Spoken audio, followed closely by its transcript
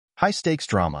High-stakes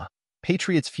drama.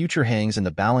 Patriots' future hangs in the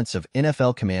balance of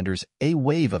NFL commanders. A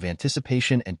wave of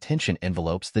anticipation and tension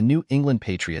envelopes the New England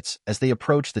Patriots as they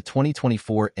approach the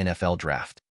 2024 NFL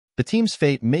Draft. The team's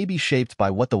fate may be shaped by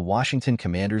what the Washington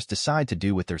Commanders decide to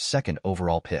do with their second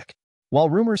overall pick. While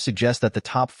rumors suggest that the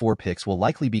top 4 picks will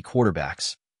likely be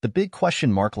quarterbacks, the big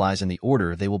question mark lies in the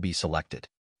order they will be selected.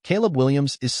 Caleb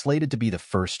Williams is slated to be the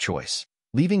first choice,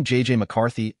 leaving J.J.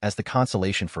 McCarthy as the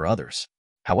consolation for others.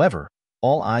 However,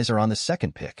 all eyes are on the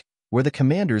second pick, where the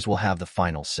Commanders will have the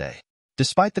final say.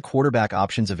 Despite the quarterback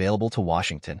options available to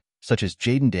Washington, such as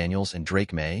Jaden Daniels and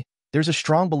Drake May, there's a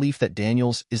strong belief that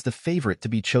Daniels is the favorite to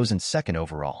be chosen second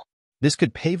overall. This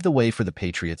could pave the way for the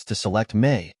Patriots to select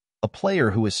May, a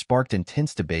player who has sparked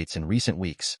intense debates in recent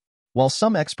weeks. While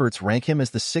some experts rank him as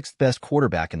the 6th best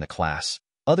quarterback in the class,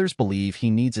 others believe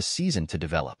he needs a season to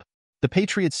develop. The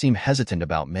Patriots seem hesitant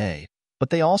about May,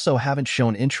 but they also haven't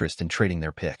shown interest in trading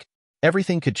their pick.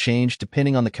 Everything could change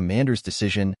depending on the Commanders'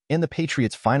 decision and the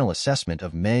Patriots' final assessment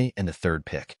of May and the 3rd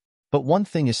pick. But one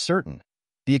thing is certain,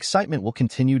 the excitement will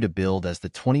continue to build as the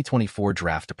 2024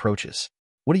 draft approaches.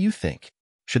 What do you think?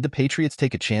 Should the Patriots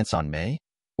take a chance on May?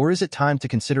 Or is it time to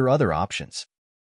consider other options?